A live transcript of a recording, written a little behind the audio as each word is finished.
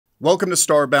Welcome to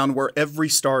Starbound, where every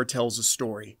star tells a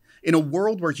story. In a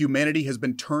world where humanity has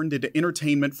been turned into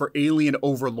entertainment for alien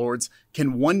overlords,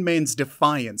 can one man's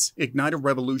defiance ignite a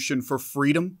revolution for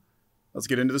freedom? Let's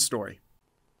get into the story.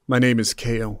 My name is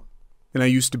Kael, and I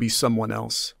used to be someone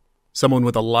else. Someone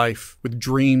with a life, with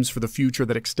dreams for the future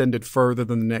that extended further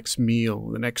than the next meal,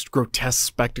 the next grotesque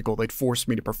spectacle they'd forced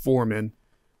me to perform in.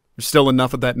 There's still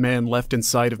enough of that man left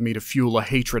inside of me to fuel a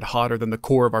hatred hotter than the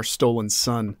core of our stolen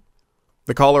sun.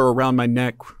 The collar around my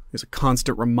neck is a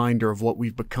constant reminder of what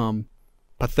we've become.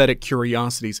 Pathetic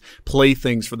curiosities,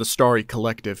 playthings for the starry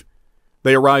collective.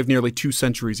 They arrived nearly 2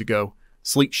 centuries ago,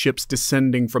 sleek ships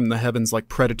descending from the heavens like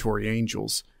predatory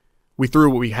angels. We threw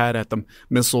what we had at them,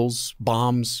 missiles,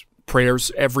 bombs,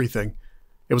 prayers, everything.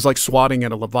 It was like swatting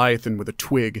at a leviathan with a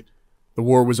twig. The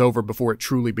war was over before it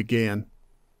truly began.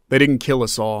 They didn't kill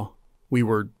us all. We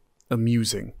were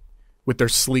amusing. With their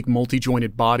sleek,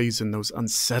 multi-jointed bodies and those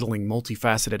unsettling,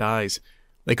 multifaceted eyes,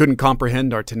 they couldn't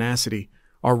comprehend our tenacity,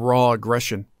 our raw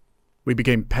aggression. We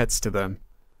became pets to them.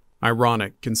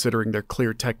 Ironic, considering their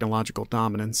clear technological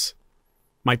dominance.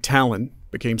 My talent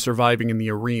became surviving in the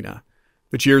arena.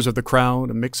 The cheers of the crowd,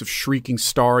 a mix of shrieking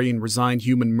starry and resigned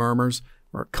human murmurs,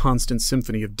 were a constant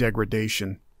symphony of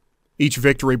degradation. Each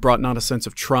victory brought not a sense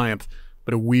of triumph,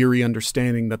 but a weary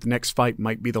understanding that the next fight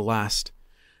might be the last.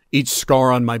 Each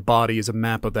scar on my body is a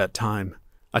map of that time,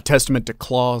 a testament to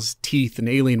claws, teeth, and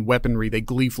alien weaponry they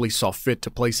gleefully saw fit to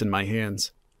place in my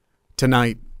hands.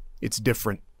 Tonight, it's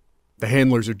different. The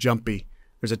handlers are jumpy.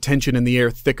 There's a tension in the air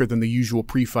thicker than the usual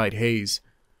pre-fight haze.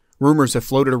 Rumors have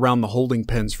floated around the holding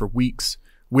pens for weeks,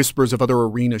 whispers of other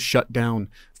arenas shut down,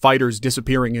 fighters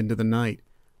disappearing into the night.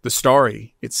 The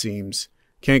starry, it seems,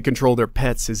 can't control their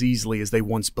pets as easily as they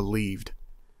once believed.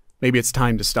 Maybe it's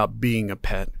time to stop being a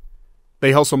pet.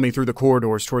 They hustle me through the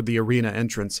corridors toward the arena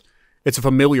entrance. It's a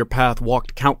familiar path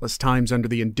walked countless times under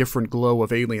the indifferent glow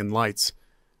of alien lights.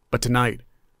 But tonight,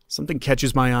 something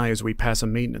catches my eye as we pass a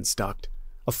maintenance duct.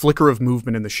 A flicker of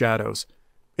movement in the shadows.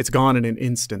 It's gone in an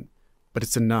instant, but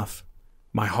it's enough.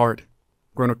 My heart,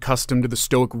 grown accustomed to the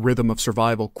stoic rhythm of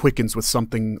survival, quickens with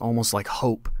something almost like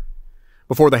hope.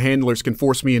 Before the handlers can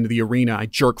force me into the arena, I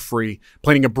jerk free,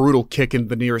 planting a brutal kick into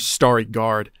the nearest starry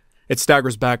guard. It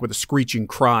staggers back with a screeching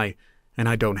cry, and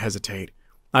I don't hesitate.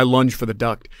 I lunge for the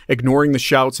duct, ignoring the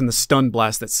shouts and the stun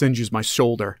blast that singes my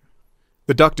shoulder.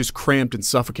 The duct is cramped and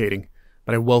suffocating,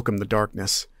 but I welcome the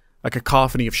darkness. A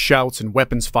cacophony of shouts and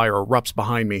weapons fire erupts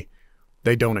behind me.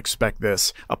 They don't expect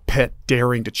this, a pet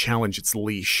daring to challenge its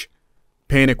leash.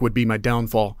 Panic would be my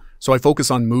downfall, so I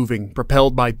focus on moving,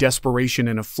 propelled by desperation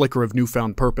and a flicker of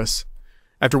newfound purpose.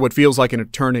 After what feels like an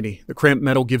eternity, the cramped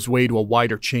metal gives way to a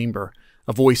wider chamber.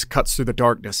 A voice cuts through the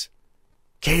darkness.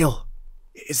 "Kael!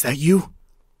 Is that you?"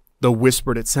 Though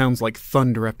whispered, it sounds like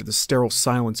thunder after the sterile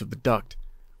silence of the duct.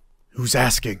 "Who's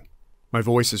asking?" My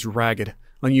voice is ragged,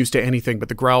 unused to anything but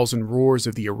the growls and roars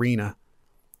of the arena.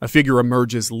 A figure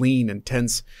emerges, lean and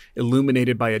tense,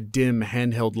 illuminated by a dim,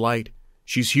 handheld light.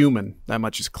 She's human, that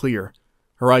much is clear.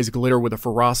 Her eyes glitter with a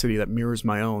ferocity that mirrors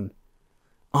my own.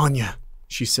 "Anya,"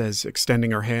 she says,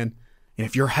 extending her hand, "and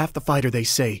if you're half the fighter they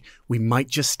say, we might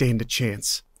just stand a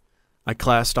chance." I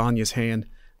clasped Anya's hand.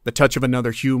 The touch of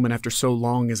another human after so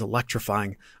long is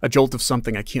electrifying, a jolt of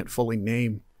something I can't fully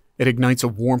name. It ignites a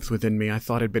warmth within me I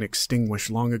thought had been extinguished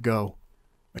long ago.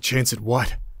 "A chance at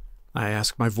what?" I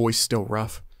ask, my voice still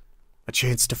rough. "A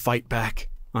chance to fight back,"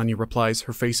 Anya replies.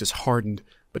 Her face is hardened,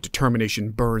 but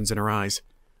determination burns in her eyes.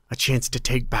 "A chance to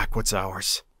take back what's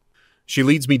ours." She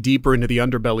leads me deeper into the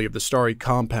underbelly of the starry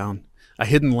compound, a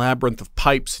hidden labyrinth of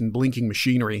pipes and blinking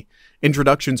machinery.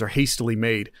 Introductions are hastily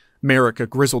made. Merrick, a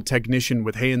grizzled technician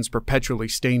with hands perpetually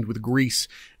stained with grease,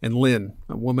 and Lynn,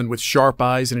 a woman with sharp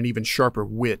eyes and an even sharper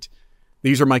wit.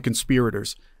 These are my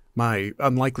conspirators, my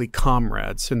unlikely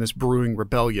comrades in this brewing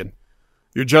rebellion.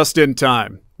 "You're just in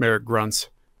time," Merrick grunts.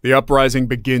 "The uprising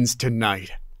begins tonight."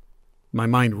 My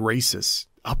mind races.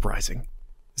 Uprising?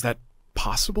 Is that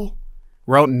possible?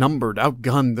 We're outnumbered,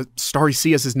 outgunned. The starry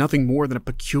sea is nothing more than a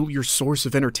peculiar source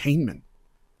of entertainment.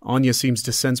 Anya seems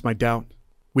to sense my doubt.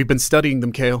 "We've been studying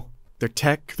them, Kael. Their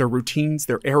tech, their routines,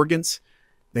 their arrogance.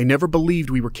 They never believed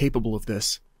we were capable of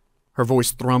this." Her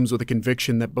voice thrums with a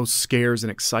conviction that both scares and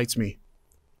excites me.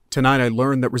 "Tonight I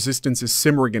learned that resistance is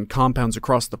simmering in compounds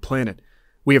across the planet.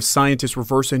 We have scientists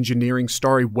reverse engineering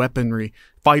starry weaponry,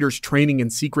 fighters training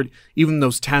in secret, even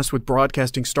those tasked with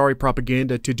broadcasting starry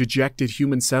propaganda to dejected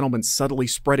human settlements subtly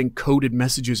spreading coded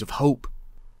messages of hope.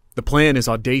 The plan is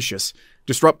audacious.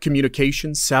 Disrupt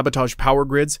communications, sabotage power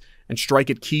grids, and strike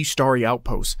at key starry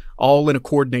outposts, all in a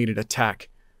coordinated attack.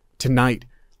 Tonight,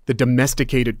 the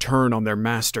domesticated turn on their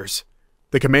masters.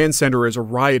 The command center is a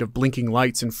riot of blinking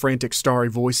lights and frantic starry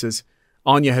voices.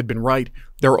 Anya had been right.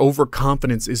 Their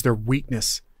overconfidence is their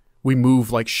weakness. We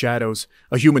move like shadows,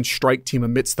 a human strike team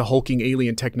amidst the hulking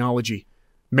alien technology.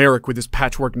 Merrick, with his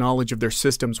patchwork knowledge of their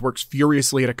systems, works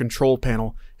furiously at a control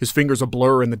panel, his fingers a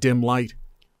blur in the dim light.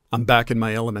 I'm back in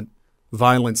my element.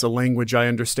 Violence, a language I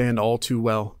understand all too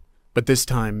well. But this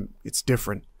time, it's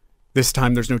different. This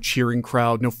time there's no cheering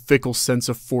crowd, no fickle sense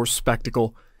of forced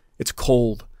spectacle. It's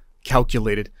cold,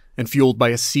 calculated, and fueled by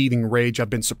a seething rage I've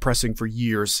been suppressing for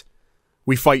years.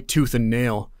 We fight tooth and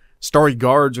nail. Starry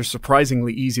guards are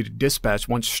surprisingly easy to dispatch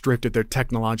once stripped of their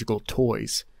technological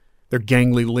toys. Their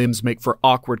gangly limbs make for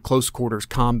awkward close-quarters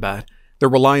combat, their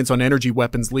reliance on energy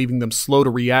weapons leaving them slow to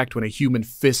react when a human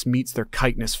fist meets their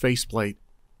chitinous faceplate.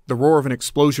 The roar of an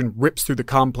explosion rips through the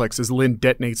complex as Lynn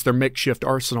detonates their makeshift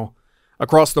arsenal.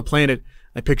 Across the planet,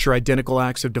 I picture identical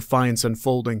acts of defiance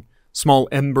unfolding, small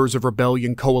embers of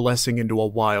rebellion coalescing into a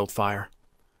wildfire.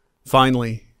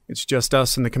 Finally, it's just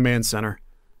us in the command center,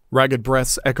 ragged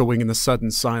breaths echoing in the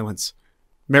sudden silence.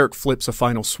 Merrick flips a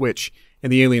final switch,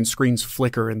 and the alien screens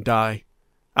flicker and die.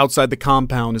 Outside the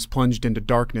compound is plunged into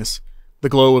darkness, the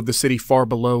glow of the city far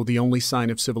below, the only sign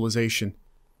of civilization.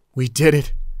 "We did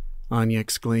it!" Anya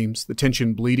exclaims, the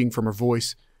tension bleeding from her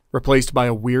voice, replaced by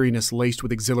a weariness laced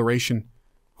with exhilaration.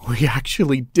 "We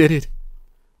actually did it!"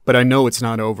 But I know it's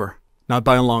not over. Not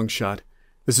by a long shot.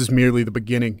 This is merely the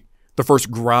beginning. The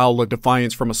first growl of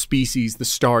defiance from a species the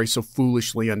Starry so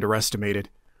foolishly underestimated.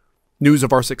 News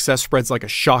of our success spreads like a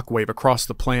shockwave across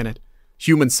the planet.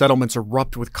 Human settlements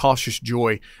erupt with cautious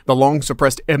joy, the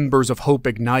long-suppressed embers of hope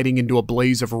igniting into a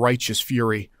blaze of righteous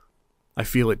fury. I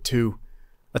feel it too.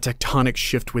 A tectonic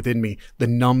shift within me, the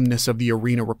numbness of the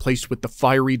arena replaced with the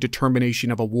fiery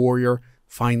determination of a warrior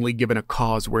finally given a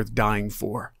cause worth dying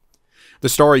for. The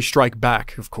Starry strike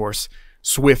back, of course.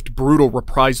 Swift, brutal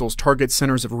reprisals target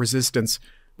centers of resistance,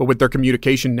 but with their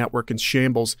communication network in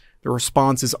shambles, their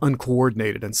response is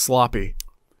uncoordinated and sloppy.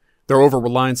 Their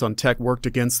over-reliance on tech worked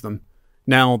against them.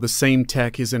 Now, the same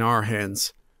tech is in our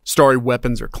hands. Starry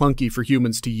weapons are clunky for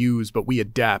humans to use, but we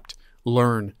adapt,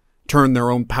 learn, turn their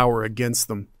own power against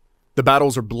them. The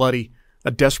battles are bloody,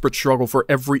 a desperate struggle for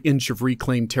every inch of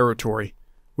reclaimed territory.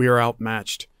 We are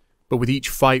outmatched, but with each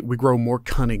fight we grow more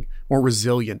cunning, more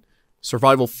resilient.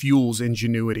 Survival fuels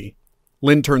ingenuity.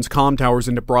 Lynn turns comm towers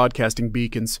into broadcasting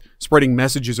beacons, spreading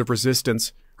messages of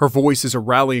resistance. Her voice is a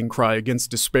rallying cry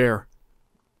against despair.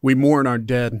 We mourn our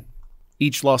dead.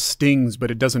 Each loss stings,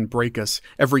 but it doesn't break us.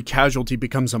 Every casualty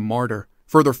becomes a martyr,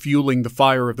 further fueling the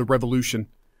fire of the revolution.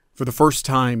 For the first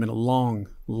time in a long,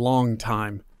 long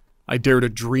time, I dare to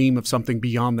dream of something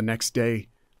beyond the next day,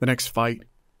 the next fight.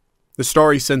 The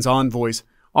Starry sends envoys,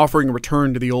 offering a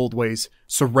return to the old ways,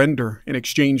 surrender in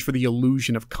exchange for the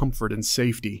illusion of comfort and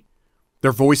safety.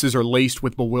 Their voices are laced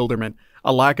with bewilderment,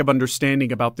 a lack of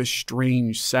understanding about this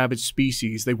strange, savage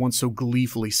species they once so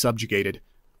gleefully subjugated.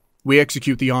 We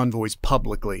execute the envoys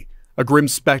publicly, a grim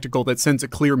spectacle that sends a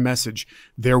clear message: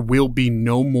 there will be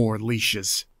no more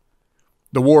leashes.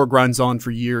 The war grinds on for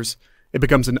years. It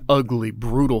becomes an ugly,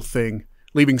 brutal thing,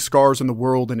 leaving scars on the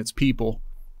world and its people.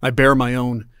 I bear my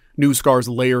own, new scars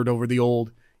layered over the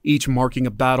old, each marking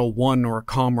a battle won or a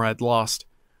comrade lost.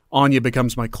 Anya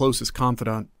becomes my closest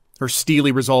confidant, her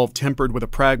steely resolve tempered with a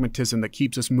pragmatism that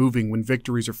keeps us moving when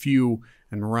victories are few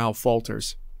and morale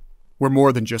falters. We're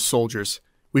more than just soldiers.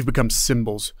 We've become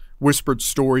symbols, whispered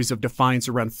stories of defiance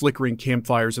around flickering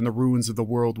campfires in the ruins of the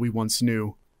world we once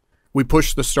knew. We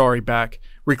pushed the Starry back,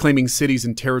 reclaiming cities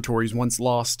and territories once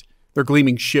lost. Their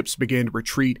gleaming ships began to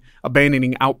retreat,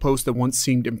 abandoning outposts that once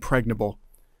seemed impregnable.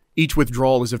 Each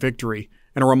withdrawal is a victory,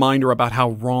 and a reminder about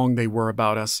how wrong they were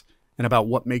about us, and about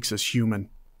what makes us human.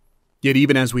 Yet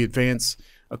even as we advance,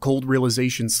 a cold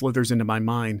realization slithers into my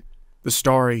mind. The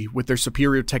Starry, with their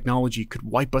superior technology, could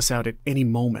wipe us out at any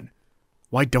moment.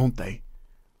 Why don't they?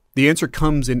 The answer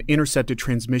comes in intercepted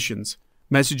transmissions,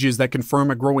 messages that confirm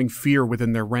a growing fear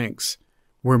within their ranks.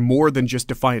 We're more than just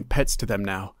defiant pets to them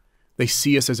now. They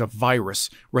see us as a virus,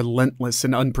 relentless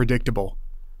and unpredictable.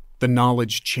 The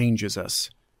knowledge changes us.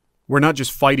 We're not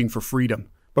just fighting for freedom,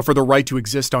 but for the right to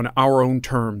exist on our own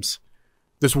terms.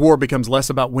 This war becomes less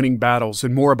about winning battles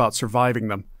and more about surviving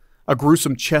them. A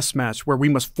gruesome chess match where we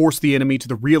must force the enemy to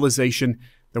the realization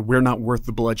that we're not worth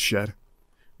the bloodshed.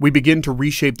 We begin to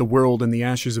reshape the world in the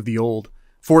ashes of the old.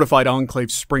 Fortified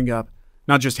enclaves spring up,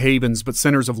 not just havens, but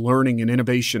centers of learning and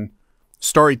innovation.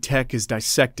 Starry tech is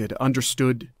dissected,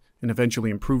 understood, and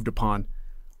eventually improved upon.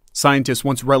 Scientists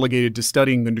once relegated to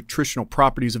studying the nutritional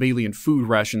properties of alien food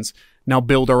rations now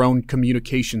build our own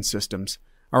communication systems,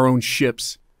 our own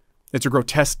ships. It's a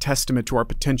grotesque testament to our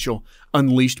potential,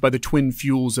 unleashed by the twin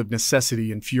fuels of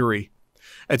necessity and fury.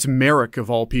 It's Merrick, of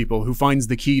all people, who finds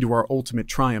the key to our ultimate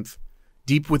triumph.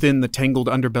 Deep within the tangled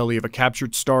underbelly of a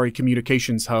captured starry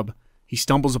communications hub, he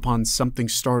stumbles upon something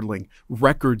startling,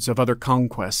 records of other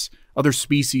conquests, other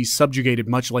species subjugated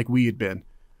much like we had been.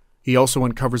 He also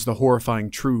uncovers the horrifying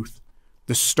truth.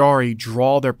 The starry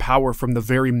draw their power from the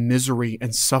very misery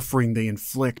and suffering they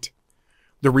inflict.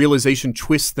 The realization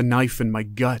twists the knife in my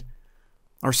gut.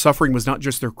 Our suffering was not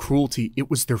just their cruelty, it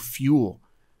was their fuel.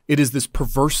 It is this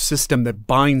perverse system that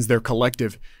binds their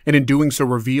collective, and in doing so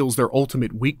reveals their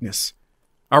ultimate weakness.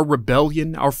 Our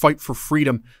rebellion, our fight for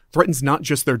freedom, threatens not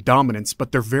just their dominance,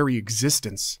 but their very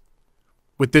existence.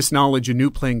 With this knowledge, a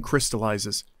new plan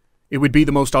crystallizes. It would be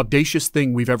the most audacious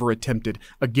thing we've ever attempted,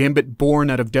 a gambit born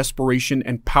out of desperation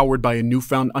and powered by a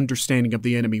newfound understanding of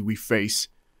the enemy we face.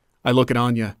 I look at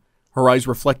Anya, her eyes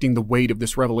reflecting the weight of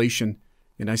this revelation,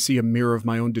 and I see a mirror of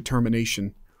my own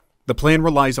determination. The plan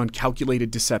relies on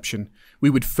calculated deception. We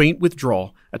would feint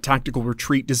withdrawal, a tactical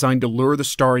retreat designed to lure the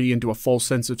starry into a false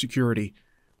sense of security.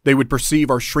 They would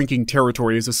perceive our shrinking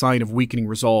territory as a sign of weakening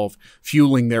resolve,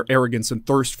 fueling their arrogance and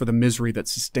thirst for the misery that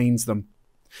sustains them.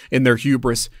 In their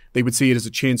hubris, they would see it as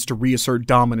a chance to reassert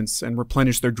dominance and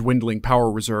replenish their dwindling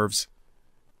power reserves.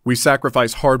 We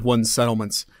sacrifice hard-won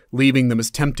settlements, leaving them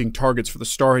as tempting targets for the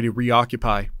starry to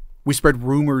reoccupy. We spread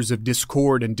rumors of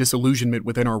discord and disillusionment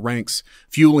within our ranks,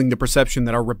 fueling the perception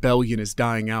that our rebellion is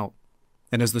dying out.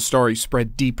 And as the starry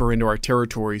spread deeper into our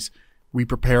territories, we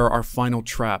prepare our final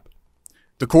trap.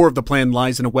 The core of the plan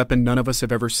lies in a weapon none of us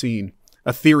have ever seen,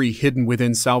 a theory hidden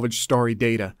within salvaged starry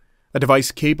data, a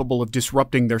device capable of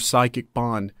disrupting their psychic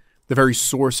bond, the very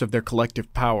source of their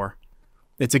collective power.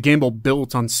 It's a gamble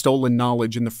built on stolen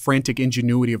knowledge and the frantic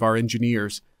ingenuity of our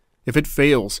engineers. If it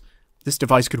fails, this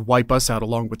device could wipe us out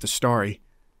along with the starry.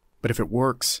 But if it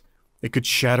works, it could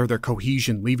shatter their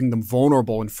cohesion, leaving them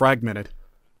vulnerable and fragmented.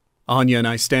 Anya and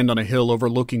I stand on a hill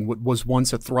overlooking what was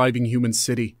once a thriving human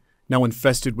city, now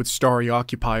infested with starry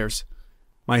occupiers.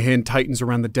 My hand tightens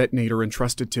around the detonator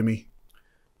entrusted to me.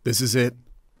 This is it.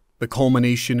 The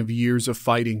culmination of years of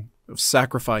fighting, of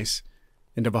sacrifice,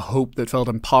 and of a hope that felt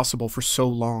impossible for so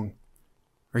long.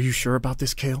 Are you sure about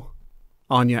this, Kael?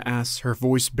 Anya asks, her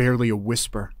voice barely a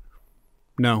whisper.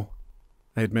 No,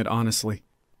 I admit honestly.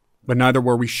 But neither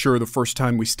were we sure the first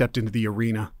time we stepped into the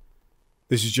arena.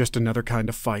 This is just another kind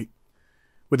of fight.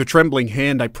 With a trembling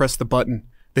hand, I press the button.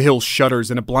 The hill shudders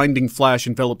and a blinding flash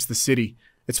envelops the city.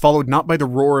 It's followed not by the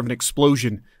roar of an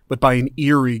explosion, but by an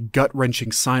eerie,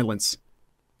 gut-wrenching silence.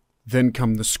 Then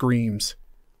come the screams.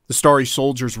 The starry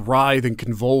soldiers writhe and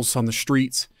convulse on the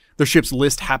streets, their ships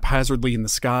list haphazardly in the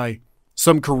sky,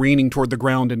 some careening toward the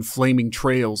ground in flaming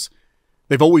trails.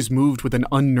 They've always moved with an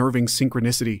unnerving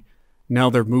synchronicity. Now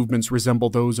their movements resemble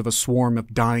those of a swarm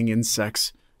of dying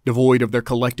insects, devoid of their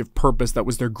collective purpose that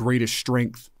was their greatest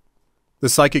strength. The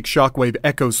psychic shockwave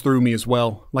echoes through me as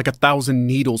well, like 1,000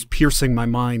 needles piercing my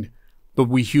mind. But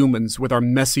we humans, with our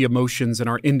messy emotions and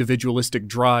our individualistic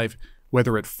drive,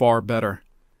 weather it far better.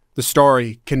 The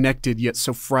starry, connected yet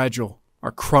so fragile,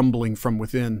 are crumbling from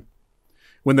within.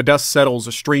 When the dust settles,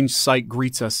 a strange sight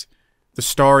greets us. The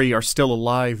starry are still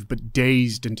alive, but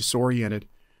dazed and disoriented.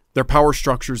 Their power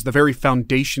structures, the very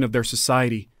foundation of their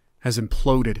society, has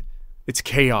imploded. It's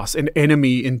chaos, an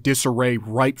enemy in disarray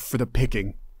ripe for the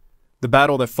picking. The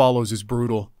battle that follows is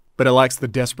brutal, but it lacks the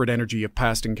desperate energy of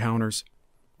past encounters.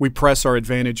 We press our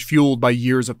advantage, fueled by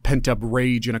years of pent-up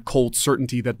rage and a cold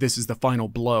certainty that this is the final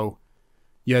blow.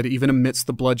 Yet, even amidst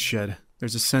the bloodshed,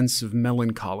 there's a sense of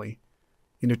melancholy.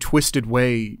 In a twisted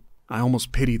way, I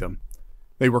almost pity them.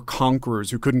 They were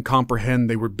conquerors who couldn't comprehend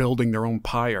they were building their own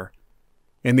pyre.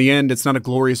 In the end, it's not a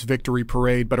glorious victory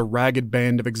parade, but a ragged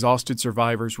band of exhausted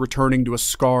survivors returning to a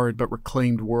scarred but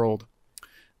reclaimed world.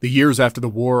 The years after the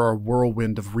war are a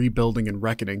whirlwind of rebuilding and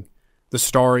reckoning. The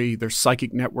starry, their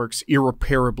psychic networks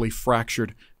irreparably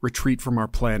fractured, retreat from our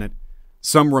planet.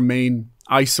 Some remain,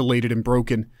 isolated and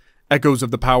broken, echoes of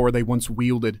the power they once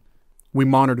wielded. We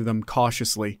monitor them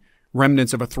cautiously,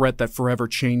 remnants of a threat that forever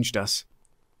changed us.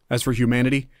 As for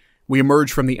humanity, we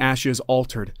emerge from the ashes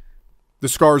altered. The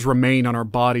scars remain on our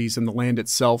bodies and the land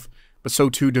itself, but so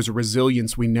too does a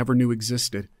resilience we never knew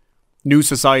existed. New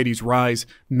societies rise,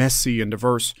 messy and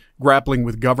diverse, grappling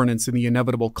with governance and the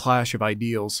inevitable clash of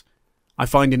ideals. I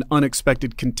find an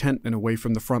unexpected contentment away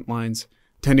from the front lines,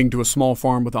 tending to a small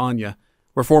farm with Anya,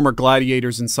 where former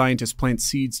gladiators and scientists plant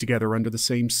seeds together under the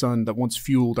same sun that once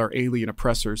fueled our alien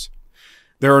oppressors.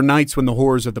 There are nights when the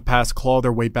horrors of the past claw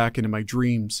their way back into my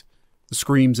dreams. The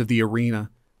screams of the arena,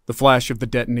 the flash of the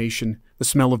detonation, the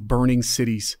smell of burning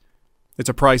cities. It's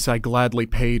a price I gladly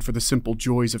paid for the simple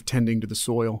joys of tending to the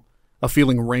soil, of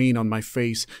feeling rain on my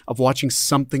face, of watching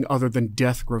something other than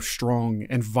death grow strong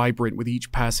and vibrant with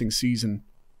each passing season.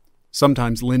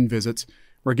 Sometimes Lynn visits,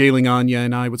 regaling Anya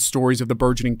and I with stories of the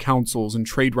burgeoning councils and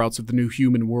trade routes of the new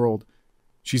human world.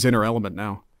 She's in her element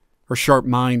now, her sharp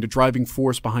mind a driving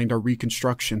force behind our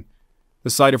reconstruction. The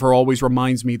sight of her always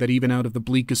reminds me that even out of the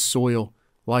bleakest soil,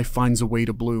 life finds a way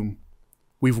to bloom.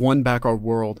 We've won back our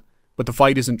world, but the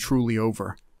fight isn't truly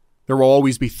over. There will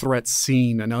always be threats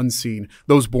seen and unseen,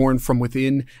 those born from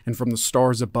within and from the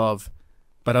stars above.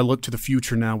 But I look to the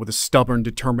future now with a stubborn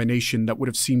determination that would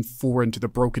have seemed foreign to the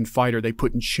broken fighter they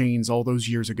put in chains all those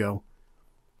years ago.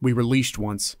 We were leashed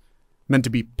once, meant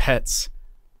to be pets.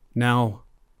 Now,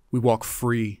 we walk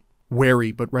free,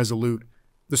 wary but resolute.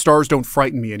 The stars don't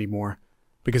frighten me anymore,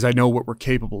 because I know what we're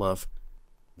capable of.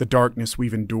 The darkness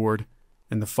we've endured,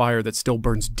 and the fire that still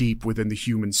burns deep within the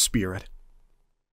human spirit.